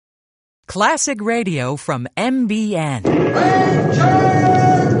Classic radio from MBN. Ranger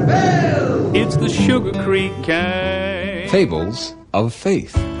Bill! It's the Sugar Creek Gang. Fables of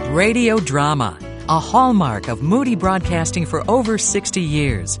Faith. Radio drama, a hallmark of Moody Broadcasting for over 60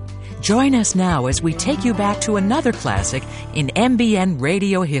 years. Join us now as we take you back to another classic in MBN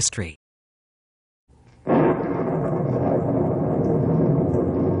radio history.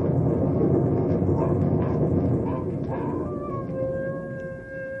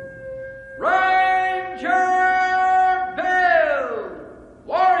 Ranger Bill!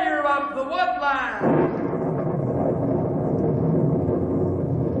 Warrior of the Woodland!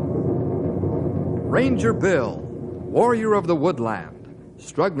 Ranger Bill, warrior of the woodland,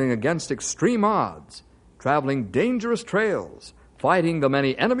 struggling against extreme odds, traveling dangerous trails, fighting the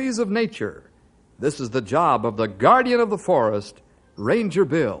many enemies of nature. This is the job of the guardian of the forest, Ranger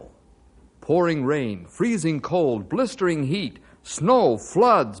Bill. Pouring rain, freezing cold, blistering heat, snow,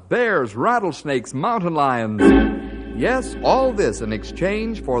 floods, bears, rattlesnakes, mountain lions. Yes, all this in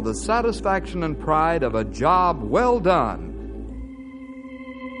exchange for the satisfaction and pride of a job well done.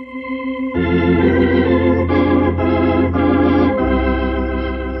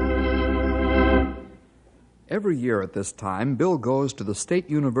 Every year at this time, Bill goes to the State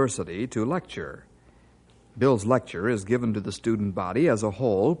University to lecture. Bill's lecture is given to the student body as a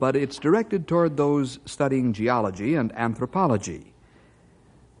whole, but it's directed toward those studying geology and anthropology.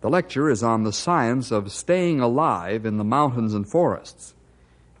 The lecture is on the science of staying alive in the mountains and forests.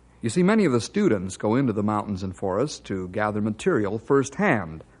 You see, many of the students go into the mountains and forests to gather material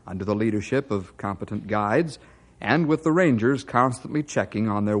firsthand under the leadership of competent guides and with the rangers constantly checking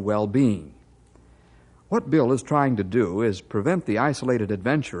on their well-being. What Bill is trying to do is prevent the isolated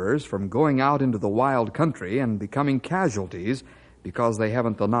adventurers from going out into the wild country and becoming casualties because they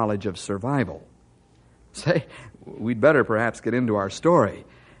haven't the knowledge of survival. Say, we'd better perhaps get into our story.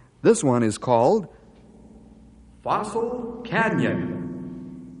 This one is called Fossil Canyon.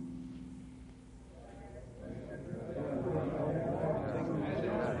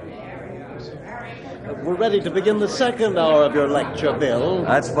 We're ready to begin the second hour of your lecture, Bill.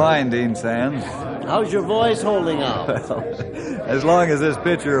 That's fine, Dean Sands. How's your voice holding out? Well, as long as this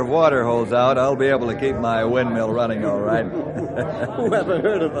pitcher of water holds out, I'll be able to keep my windmill running all right. Who ever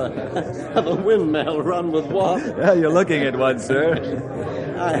heard of a windmill run with water? Well, you're looking at one, sir.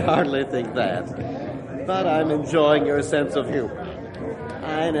 I hardly think that. But I'm enjoying your sense of humor.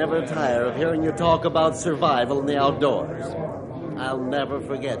 I never tire of hearing you talk about survival in the outdoors. I'll never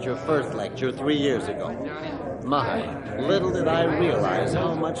forget your first lecture 3 years ago. My, little did I realize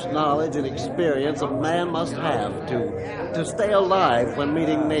how much knowledge and experience a man must have to stay alive when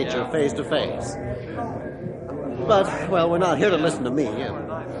meeting nature face to face. But, well, we're not here to listen to me.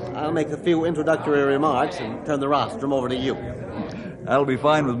 I'll make a few introductory remarks and turn the rostrum over to you. That'll be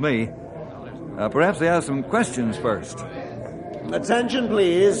fine with me. Perhaps they have some questions first. Attention,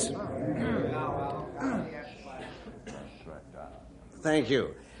 please. Thank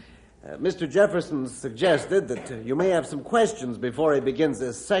you. Mr. Jefferson suggested that you may have some questions before he begins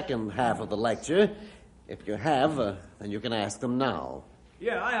this second half of the lecture. If you have, then you can ask them now.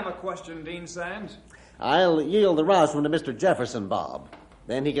 Yeah, I have a question, Dean Sands. I'll yield the rostrum to Mr. Jefferson, Bob.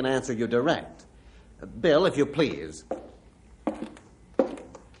 Then he can answer you direct. Bill, if you please.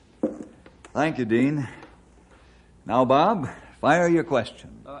 Thank you, Dean. Now, Bob, fire your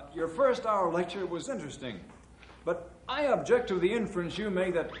question. Your first hour lecture was interesting, but I object to the inference you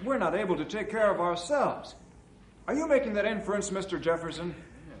made that we're not able to take care of ourselves. Are you making that inference, Mr. Jefferson?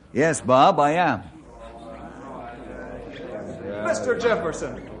 Yes, Bob, I am. Mr.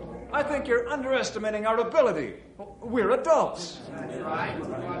 Jefferson, I think you're underestimating our ability. We're adults.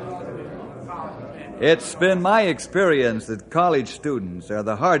 It's been my experience that college students are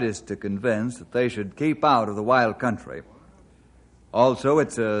the hardest to convince that they should keep out of the wild country. Also,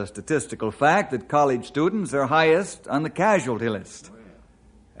 it's a statistical fact that college students are highest on the casualty list.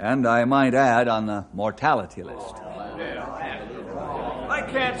 And I might add, on the mortality list. I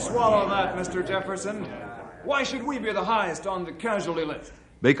can't swallow that, Mr. Jefferson. Why should we be the highest on the casualty list?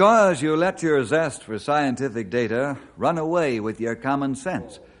 Because you let your zest for scientific data run away with your common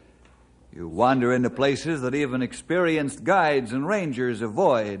sense. You wander into places that even experienced guides and rangers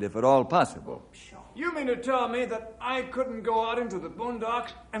avoid, if at all possible. You mean to tell me that I couldn't go out into the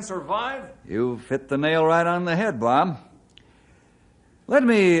boondocks and survive? You've hit the nail right on the head, Bob. Let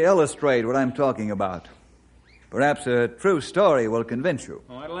me illustrate what I'm talking about. Perhaps a true story will convince you.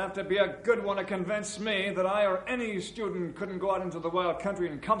 Oh, it'll have to be a good one to convince me that I or any student couldn't go out into the wild country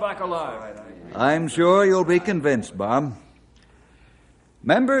and come back alive. I'm sure you'll be convinced, Bob.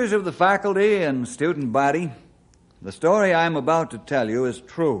 Members of the faculty and student body, the story I'm about to tell you is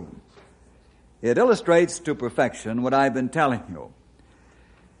true. It illustrates to perfection what I've been telling you.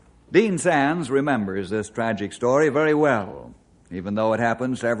 Dean Sands remembers this tragic story very well, even though it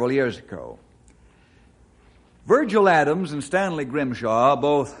happened several years ago. Virgil Adams and Stanley Grimshaw,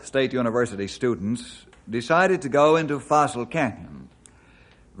 both State University students, decided to go into Fossil Canyon.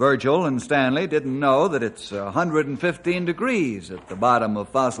 Virgil and Stanley didn't know that it's 115 degrees at the bottom of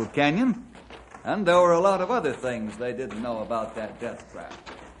Fossil Canyon, and there were a lot of other things they didn't know about that death trap.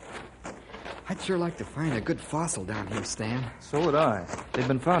 I'd sure like to find a good fossil down here, Stan. So would I. They've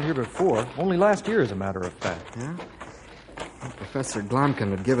been found here before, only last year, as a matter of fact. Yeah? Well, Professor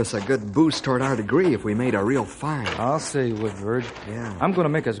Glomkin would give us a good boost toward our degree if we made a real find. I'll say you would, Verge. Yeah. I'm going to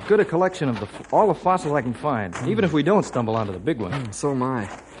make as good a collection of all the fossils I can find, even if we don't stumble onto the big one. So am I.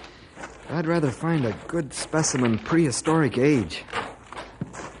 I'd rather find a good specimen prehistoric age.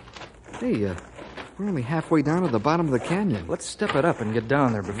 Hey, we're only halfway down to the bottom of the canyon. Let's step it up and get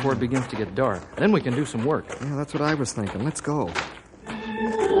down there before it begins to get dark. Then we can do some work. Yeah, that's what I was thinking. Let's go.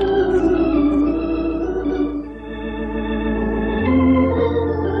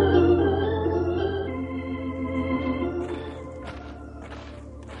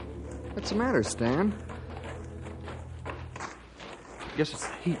 What's the matter, Stan? Guess it's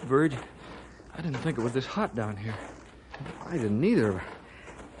the heat, Verge. I didn't think it was this hot down here. I didn't either.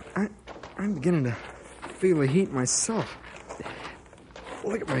 I'm beginning to feel the heat myself.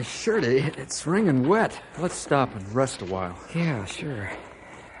 Look at my shirt. It's wringing wet. Let's stop and rest a while. Yeah, sure.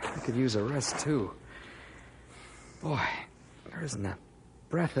 I could use a rest, too. Boy, there isn't a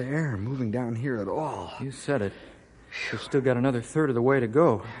breath of air moving down here at all. You said it. We've still got another third of the way to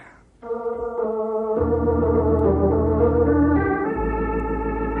go.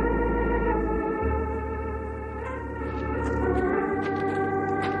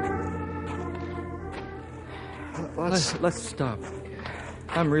 Let's stop.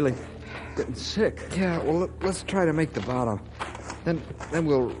 I'm really getting sick. Yeah, well, let's try to make the bottom. Then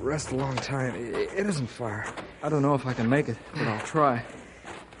we'll rest a long time. It isn't far. I don't know if I can make it, but I'll try.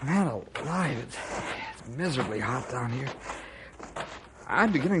 Man alive, it's miserably hot down here.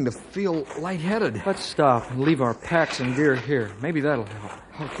 I'm beginning to feel lightheaded. Let's stop and leave our packs and gear here. Maybe that'll help.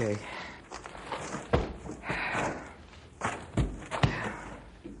 Okay.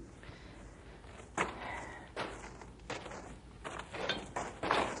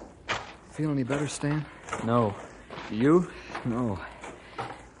 Feel any better, Stan? No. You? No.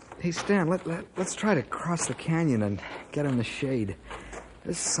 Hey, Stan, let's try to cross the canyon and get in the shade.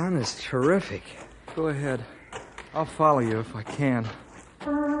 This sun is terrific. Go ahead. I'll follow you if I can.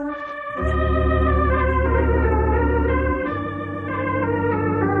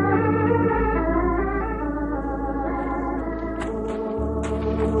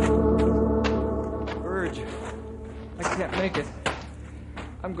 Verge, I can't make it.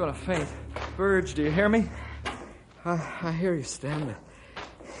 I'm gonna faint. Verge, do you hear me? I hear you, Stan.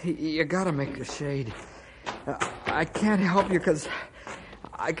 You gotta make the shade. I can't help you because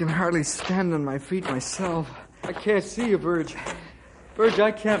I can hardly stand on my feet myself. I can't see you, Verge. Verge,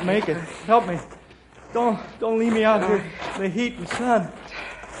 I can't make it. Help me. Don't leave me out here in the heat and sun.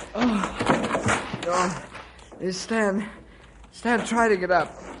 Hey, Stan, try to get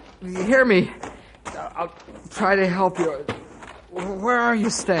up. You hear me? I'll try to help you. Where are you,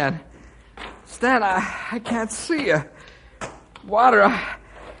 Stan? Stan, I can't see you. Water.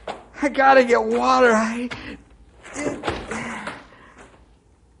 I gotta get water.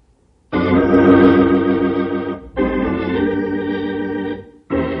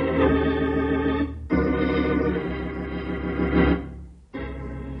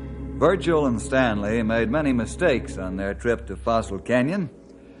 Virgil and Stanley made many mistakes on their trip to Fossil Canyon.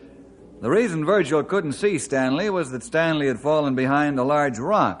 The reason Virgil couldn't see Stanley was that Stanley had fallen behind a large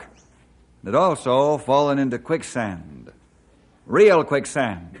rock. It had also fallen into quicksand. Real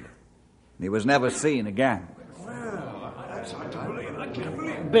quicksand. He was never seen again.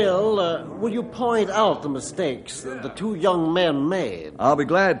 Bill, will you point out the mistakes the two young men made? I'll be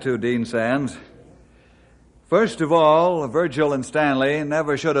glad to, Dean Sands. First of all, Virgil and Stanley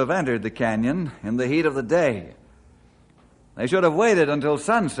never should have entered the canyon in the heat of the day. They should have waited until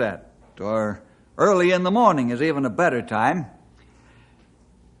sunset, or early in the morning is even a better time.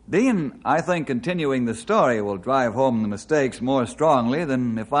 Dean, I think continuing the story will drive home the mistakes more strongly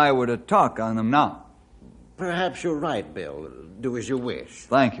than if I were to talk on them now. Perhaps you're right, Bill. Do as you wish.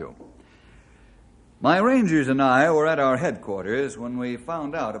 Thank you. My rangers and I were at our headquarters when we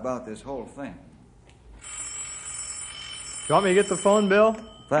found out about this whole thing. You want me to get the phone, Bill?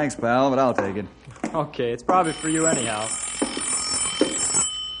 Thanks, pal, but I'll take it. Okay, it's probably for you anyhow.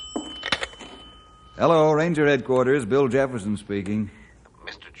 Hello, Ranger Headquarters. Bill Jefferson speaking.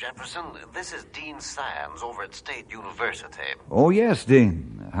 Mr. Jefferson. This is Dean Sands over at State University. Oh, yes,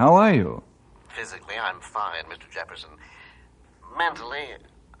 Dean. How are you? Physically, I'm fine, Mr. Jefferson. Mentally,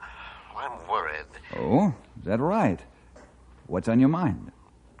 I'm worried. Oh, is that right? What's on your mind?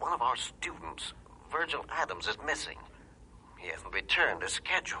 One of our students, Virgil Adams, is missing. He hasn't returned as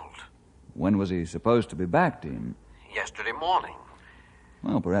scheduled. When was he supposed to be back, Dean? Yesterday morning.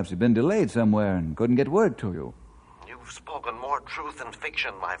 Well, perhaps he'd been delayed somewhere and couldn't get word to you. You've spoken more truth than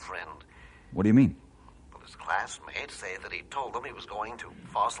fiction, my friend. What do you mean? Well, his classmates say that he told them he was going to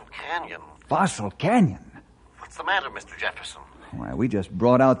Fossil Canyon. Fossil Canyon? What's the matter, Mr. Jefferson? Why, we just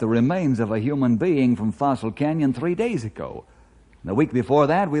brought out the remains of a human being from Fossil Canyon 3 days ago. The week before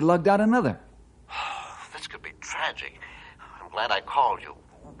that, we lugged out another. This could be tragic. I'm glad I called you.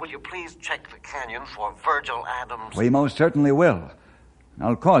 Will you please check the canyon for Virgil Adams? We most certainly will.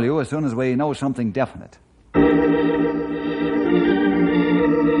 I'll call you as soon as we know something definite.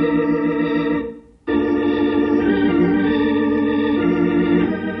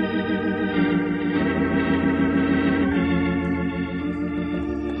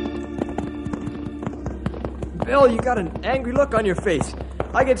 Bill, you got an angry look on your face.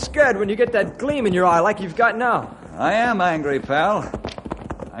 I get scared when you get that gleam in your eye like you've got now. I am angry, pal.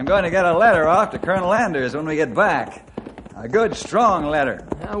 I'm going to get a letter off to Colonel Anders when we get back. A good, strong letter.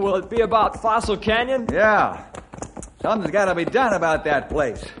 Will it be about Fossil Canyon? Yeah. Something's got to be done about that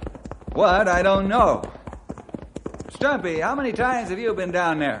place. What, I don't know. Stumpy, how many times have you been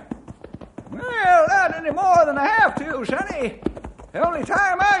down there? Well, not any more than I have to, Sonny. The only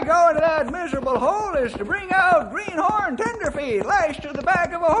time I go into that miserable hole is to bring out greenhorn tenderfeet lashed to the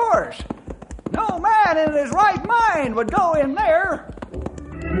back of a horse. No man in his right mind would go in there.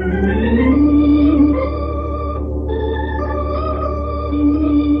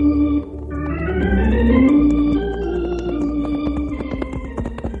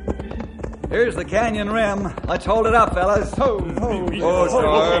 Here's the canyon rim. Let's hold it up, fellas. Oh,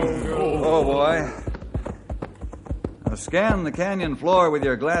 Storm. Oh, boy. Now scan the canyon floor with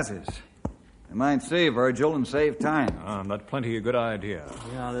your glasses. You might see Virgil and save time. That's plenty a good idea.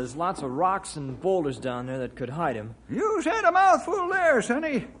 Yeah, there's lots of rocks and boulders down there that could hide him. You said a mouthful there,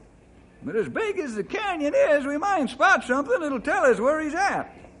 Sonny. But as big as the canyon is, we might spot something that'll tell us where he's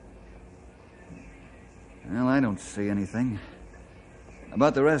at. Well, I don't see anything. How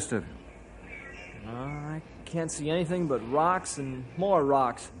about the rest of you? I can't see anything but rocks and more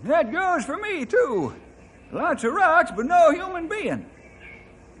rocks. That goes for me, too. Lots of rocks, but no human being.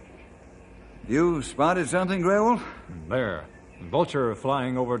 You spotted something, Grewal? There. Vulture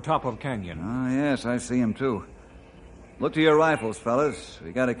flying over top of canyon. Oh, yes, I see him, too. Look to your rifles, fellas.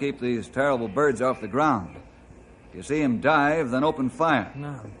 We got to keep these terrible birds off the ground. If you see him dive, then open fire.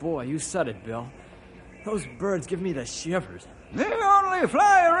 Oh, boy, you said it, Bill. Those birds give me the shivers. They only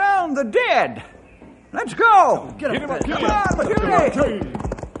fly around the dead. Let's go! Get him up. Come on, Judy!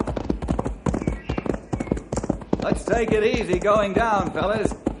 Let's take it easy going down,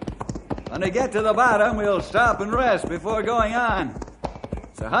 fellas. When we get to the bottom, we'll stop and rest before going on.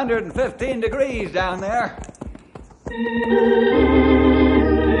 It's 115 degrees down there.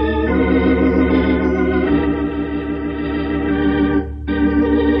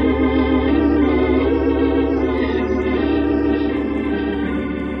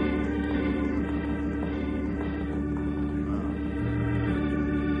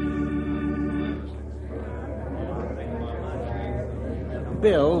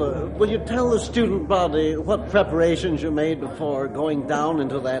 Bill, will you tell the student body what preparations you made before going down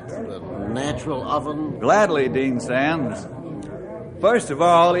into that natural oven? Gladly, Dean Sands. First of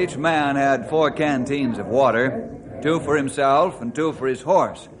all, each man had 4 canteens of water, 2 for himself and 2 for his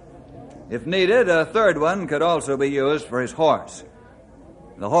horse. If needed, a third one could also be used for his horse.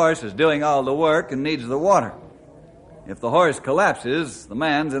 The horse is doing all the work and needs the water. If the horse collapses, the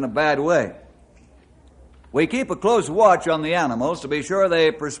man's in a bad way. We keep a close watch on the animals to be sure they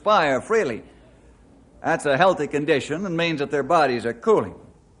perspire freely. That's a healthy condition and means that their bodies are cooling.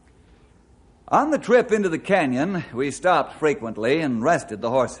 On the trip into the canyon, we stopped frequently and rested the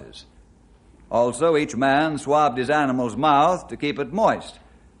horses. Also, each man swabbed his animal's mouth to keep it moist.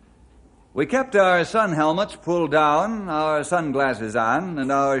 We kept our sun helmets pulled down, our sunglasses on, and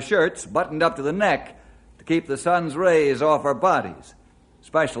our shirts buttoned up to the neck to keep the sun's rays off our bodies,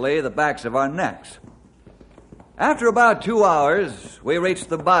 especially the backs of our necks. After about 2 hours, we reached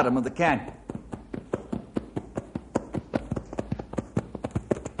the bottom of the canyon.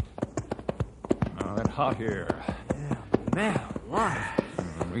 Oh, that's hot here. Yeah, man, alive.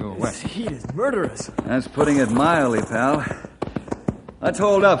 We go This west. heat is murderous. That's putting it mildly, pal. Let's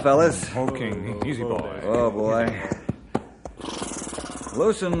hold up, fellas. Okay, easy, boy. Oh, boy.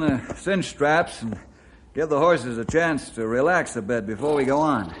 Loosen the cinch straps and give the horses a chance to relax a bit before we go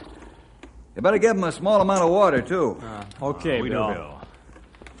on. You better give them a small amount of water, too. Okay, Bill.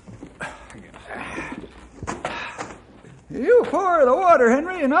 You pour the water,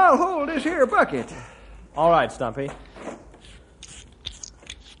 Henry, and I'll hold this here bucket. All right, Stumpy.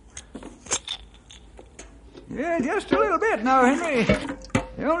 Yeah, just a little bit now, Henry.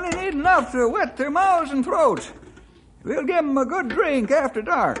 You only need enough to wet their mouths and throats. We'll give them a good drink after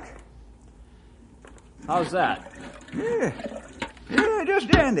dark. How's that? Yeah, just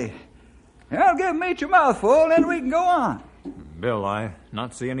dandy. I'll give them each a mouthful, then we can go on. Bill, I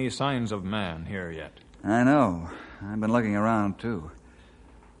not see any signs of man here yet. I know. I've been looking around, too.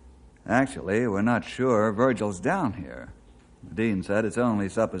 Actually, we're not sure Virgil's down here. The dean said it's only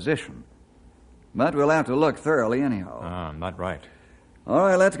supposition. But we'll have to look thoroughly anyhow. Not right. All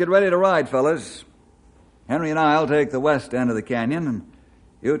right, let's get ready to ride, fellas. Henry and I'll take the west end of the canyon, and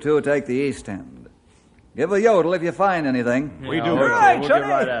you two take the east end. Give a yodel if you find anything. We do. All right, we'll Sonny. get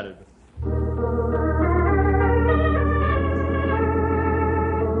right at it.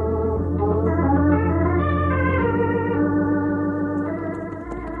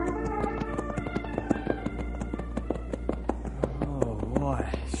 Oh, boy.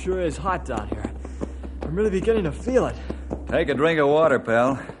 It sure is hot down here. I'm really beginning to feel it. Take a drink of water,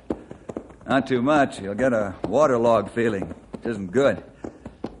 pal. Not too much. You'll get a waterlogged feeling, which isn't good.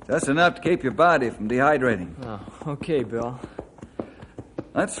 Just enough to keep your body from dehydrating. Oh, okay, Bill.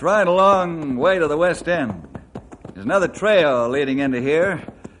 Let's ride a long way to the west end. There's another trail leading into here.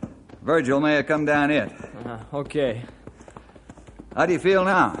 Virgil may have come down it. Okay. How do you feel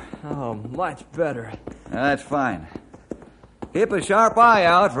now? Oh, much better. That's fine. Keep a sharp eye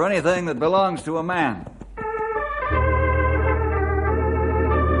out for anything that belongs to a man.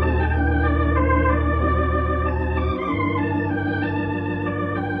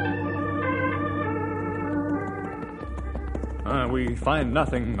 We find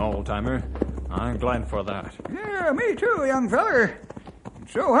nothing, old-timer. I'm glad for that. Yeah, me too, young feller.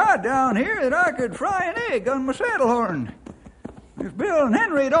 It's so hot down here that I could fry an egg on my saddle horn. If Bill and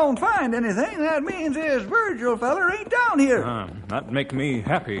Henry don't find anything, that means this Virgil feller ain't down here. That make me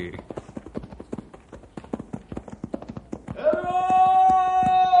happy.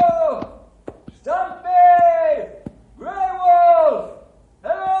 Hello! Stumpy! Grey Wolf!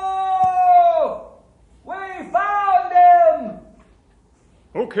 Hello! We found him!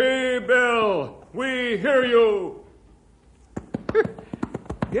 Okay, Bill. We hear you.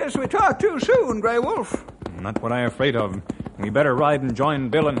 Guess we talked too soon, Grey Wolf. Not what I'm afraid of. We better ride and join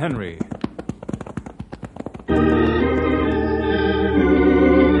Bill and Henry.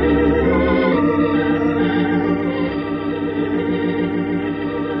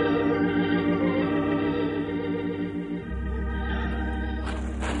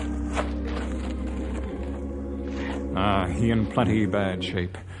 He in plenty bad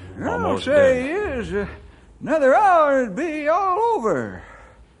shape. Almost I'll say dead. he is. Another hour it'd be all over.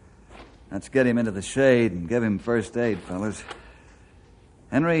 Let's get him into the shade and give him first aid, fellas.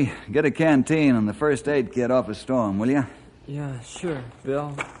 Henry, get a canteen and the first aid kit off a storm, will you? Yeah, sure,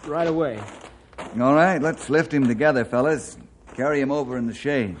 Bill. Right away. All right, let's lift him together, fellas. Carry him over in the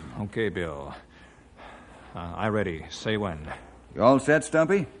shade. Okay, Bill. I ready. Say when. You all set,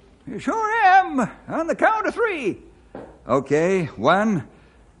 Stumpy? You sure am. On the count of 3. Okay, 1,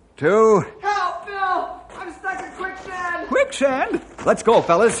 2... Help, Bill! I'm stuck in quicksand! Quicksand? Let's go,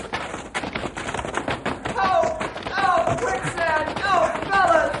 fellas. Help! Help! Quicksand! Help,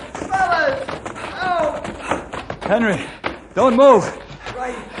 fellas! Fellas! Help! Henry, don't move.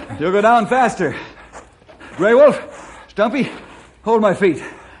 Right. You'll go down faster. Grey Wolf, Stumpy, hold my feet.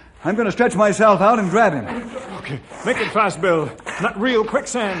 I'm going to stretch myself out and grab him. Okay, make it fast, Bill. Not real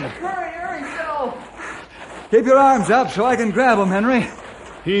quicksand. Hurry, Bill! Keep your arms up so I can grab him, Henry.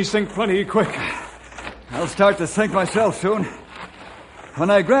 He sink plenty quick. I'll start to sink myself soon. When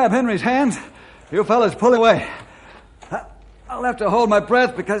I grab Henry's hands, you fellas pull away. I'll have to hold my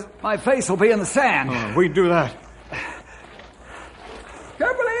breath because my face will be in the sand. We do that.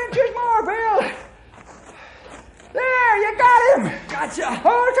 Couple of inches more, Bill. There, you got him. Gotcha!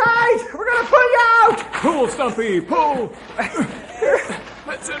 Hold tight. We're going to pull you out. Pull, Stumpy, pull.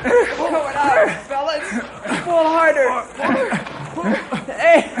 That's it. Going out, fellas. Pull harder.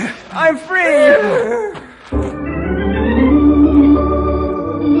 Hey, I'm free.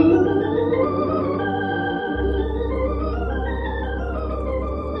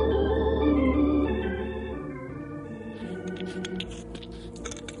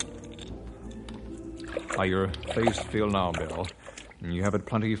 How your face feel now, Bill? You have it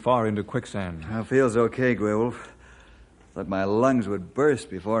plenty far into quicksand. Feels okay, Grey Wolf. Thought my lungs would burst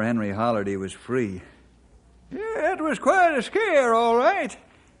before Henry hollered he was free. Yeah, it was quite a scare, all right.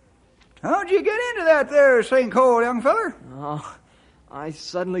 How'd you get into that there sinkhole, young feller? Oh, I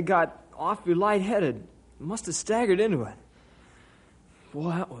suddenly got awfully lightheaded. Must have staggered into it.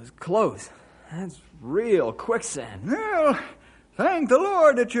 Boy, that was close. That's real quicksand. Well, thank the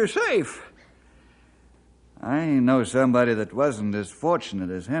Lord that you're safe. I know somebody that wasn't as fortunate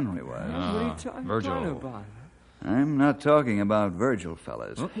as Henry was. What are you talking about? I'm not talking about Virgil,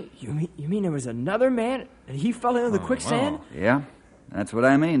 fellas. You mean there was another man and he fell into the quicksand? Wow. Yeah, that's what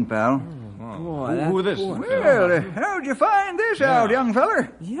I mean, pal. Boy, who this? Well, how'd you find this out, young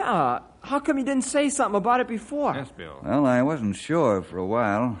feller? Yeah, how come you didn't say something about it before? Yes, Bill. Well, I wasn't sure for a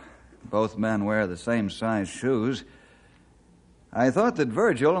while. Both men wear the same size shoes. I thought that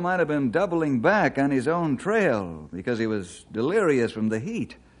Virgil might have been doubling back on his own trail because he was delirious from the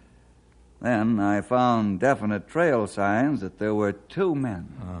heat. Then I found definite trail signs that there were two men.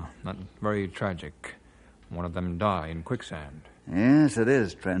 Not very tragic. One of them died in quicksand. Yes, it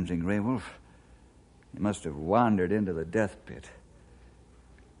is tragic, Grey Wolf. He must have wandered into the death pit.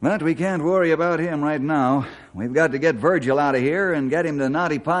 But we can't worry about him right now. We've got to get Virgil out of here and get him to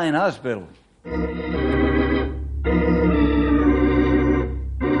Knotty Pine Hospital.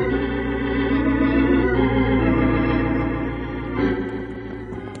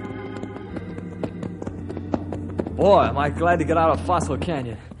 Boy, am I glad to get out of Fossil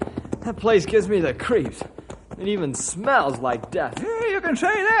Canyon. That place gives me the creeps. It even smells like death. Yeah, you can say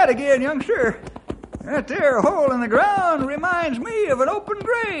that again, youngster. That there hole in the ground reminds me of an open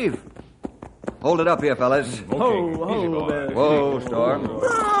grave. Hold it up here, fellas. Okay. Whoa, Storm.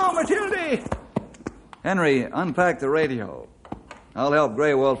 Oh, Matilda! Henry, unpack the radio. I'll help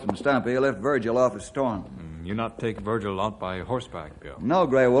Grey Wolf and Stumpy lift Virgil off his Storm. You not take Virgil out by horseback, Bill? No,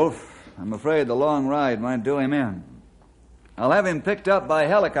 Grey Wolf. I'm afraid the long ride might do him in. I'll have him picked up by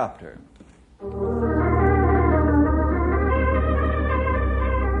helicopter.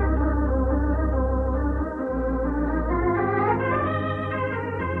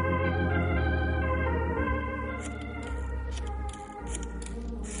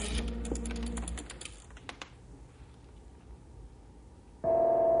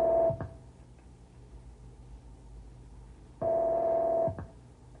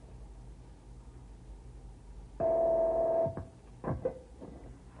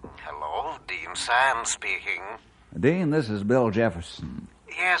 Sands speaking. Dean, this is Bill Jefferson.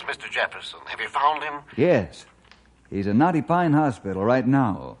 Yes, Mr. Jefferson. Have you found him? Yes. He's in Knotty Pine Hospital right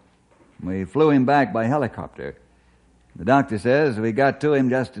now. We flew him back by helicopter. The doctor says we got to him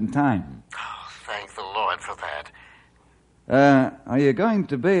just in time. Oh, thank the Lord for that. Are you going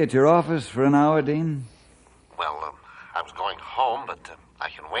to be at your office for an hour, Dean? Well, I was going home, but I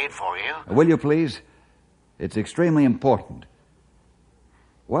can wait for you. Will you, please? It's extremely important.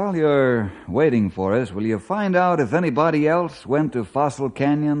 While you're waiting for us, will you find out if anybody else went to Fossil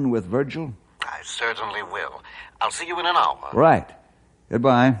Canyon with Virgil? I certainly will. I'll see you in an hour. Right.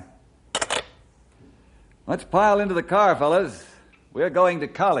 Goodbye. Let's pile into the car, fellas. We're going to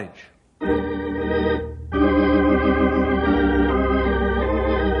college.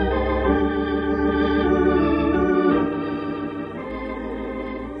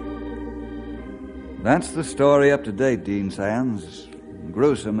 That's the story up to date, Dean Sands.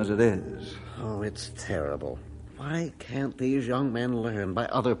 Gruesome as it is. Oh, it's terrible. Why can't these young men learn by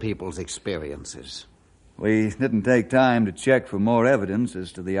other people's experiences? We didn't take time to check for more evidence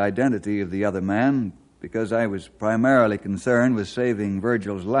as to the identity of the other man because I was primarily concerned with saving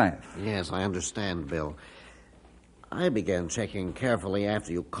Virgil's life. Yes, I understand, Bill. I began checking carefully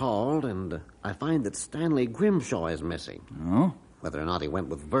after you called, and I find that Stanley Grimshaw is missing. Oh? Whether or not he went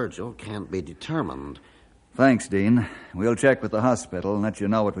with Virgil can't be determined. Thanks, Dean. We'll check with the hospital and let you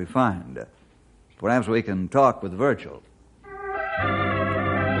know what we find. Perhaps we can talk with Virgil.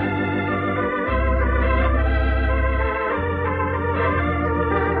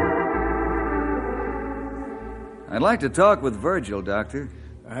 I'd like to talk with Virgil, Doctor.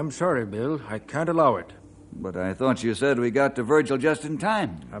 I'm sorry, Bill. I can't allow it. But I thought you said we got to Virgil just in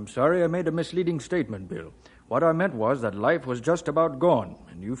time. I'm sorry I made a misleading statement, Bill. What I meant was that life was just about gone,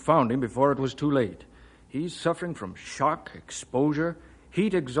 and you found him before it was too late. He's suffering from shock, exposure,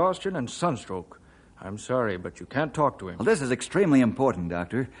 heat exhaustion, and sunstroke. I'm sorry, but you can't talk to him. Well, this is extremely important,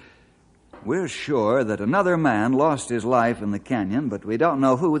 Doctor. We're sure that another man lost his life in the canyon, but we don't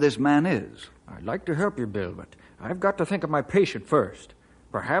know who this man is. I'd like to help you, Bill, but I've got to think of my patient first.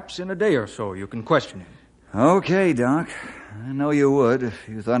 Perhaps in a day or so you can question him. Okay, Doc. I know you would if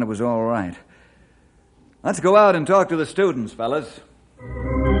you thought it was all right. Let's go out and talk to the students, fellas.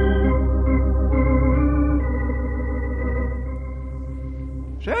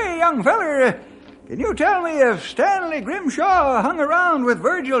 Say, young feller, can you tell me if Stanley Grimshaw hung around with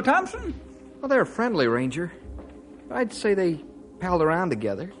Virgil Thompson? Well, they're friendly, Ranger. I'd say they palled around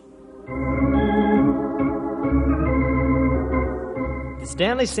together. Did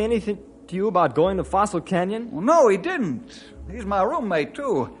Stanley say anything to you about going to Fossil Canyon? Well, no, he didn't. He's my roommate,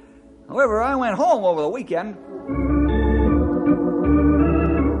 too. However, I went home over the weekend.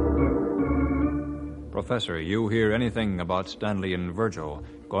 Professor, you hear anything about Stanley and Virgil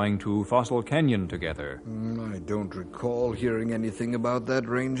going to Fossil Canyon together? I don't recall hearing anything about that,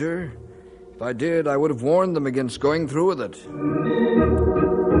 Ranger. If I did, I would have warned them against going through with it.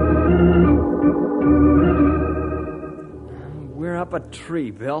 We're up a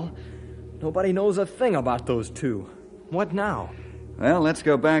tree, Bill. Nobody knows a thing about those two. What now? Well, let's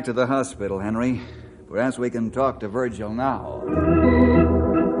go back to the hospital, Henry. Perhaps we can talk to Virgil now.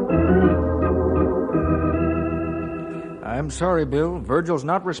 I'm sorry, Bill. Virgil's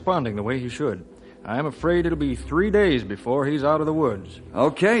not responding the way he should. I'm afraid it'll be 3 days before he's out of the woods.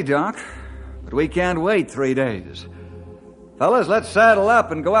 Okay, Doc. But we can't wait 3 days. Fellas, let's saddle up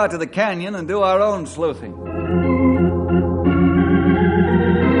and go out to the canyon and do our own sleuthing.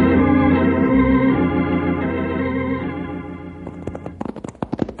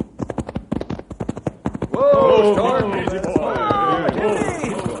 Whoa, Storm!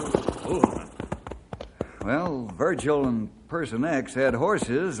 Well, Virgil and Person X had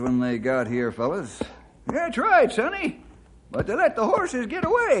horses when they got here, fellas. That's right, Sonny. But they let the horses get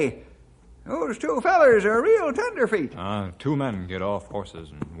away. Those two fellers are real tenderfeet. 2 men get off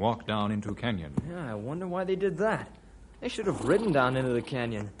horses and walk down into canyon. Yeah, I wonder why they did that. They should have ridden down into the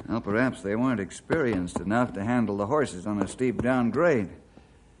canyon. Well, perhaps they weren't experienced enough to handle the horses on a steep downgrade.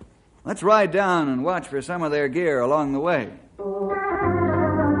 Let's ride down and watch for some of their gear along the way.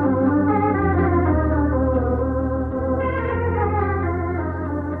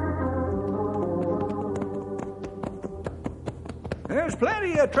 There's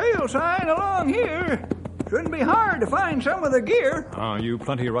plenty of trail sign along here. Shouldn't be hard to find some of the gear. You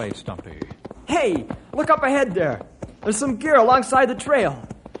plenty right, Stumpy. Hey, look up ahead there. There's some gear alongside the trail.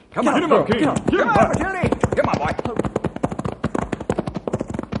 Come on, Get him, Come on, Matilda. Come on, boy.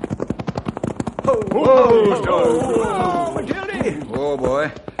 Whoa, Matilda. Oh,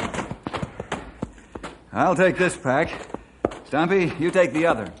 boy. I'll take this pack. Stumpy, you take the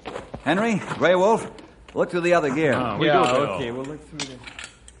other. Henry, Grey Wolf, look through the other gear. Okay, we'll look through this.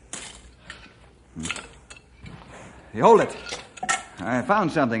 You hold it. I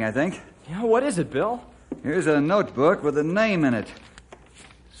found something, I think. Yeah, what is it, Bill? Here's a notebook with a name in it.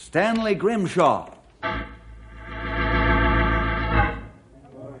 Stanley Grimshaw.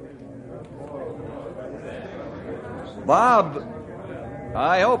 Bob,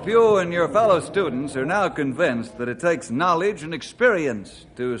 I hope you and your fellow students are now convinced that it takes knowledge and experience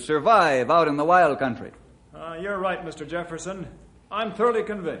to survive out in the wild country. You're right, Mr. Jefferson. I'm thoroughly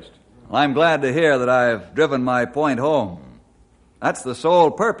convinced. I'm glad to hear that I've driven my point home. That's the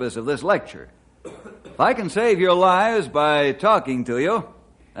sole purpose of this lecture. If I can save your lives by talking to you,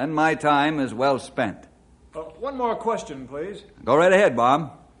 then my time is well spent. One more question, please. Go right ahead,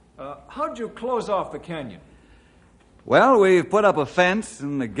 Bob. How'd you close off the canyon? Well, we've put up a fence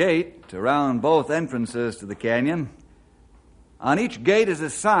and a gate around both entrances to the canyon. On each gate is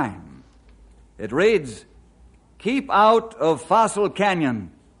a sign. It reads, "Keep out of Fossil Canyon,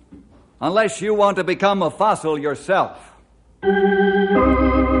 unless you want to become a fossil yourself."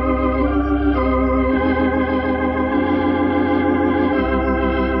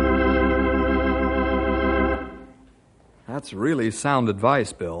 That's really sound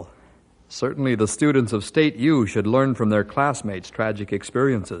advice, Bill. Certainly the students of State U should learn from their classmates' tragic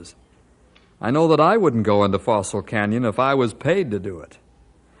experiences. I know that I wouldn't go into Fossil Canyon if I was paid to do it.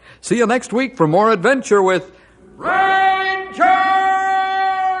 See you next week for more adventure with Ranger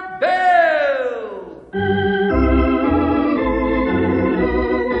Bill!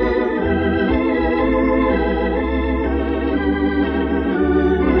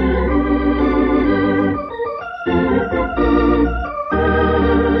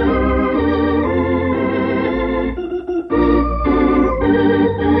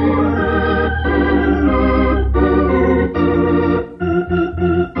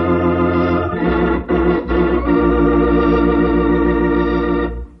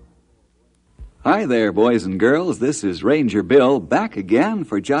 Hi there, boys and girls. This is Ranger Bill back again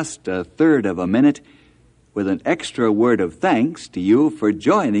for just a third of a minute with an extra word of thanks to you for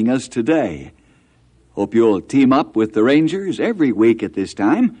joining us today. Hope you'll team up with the Rangers every week at this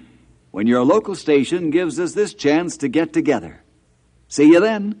time when your local station gives us this chance to get together. See you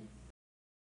then.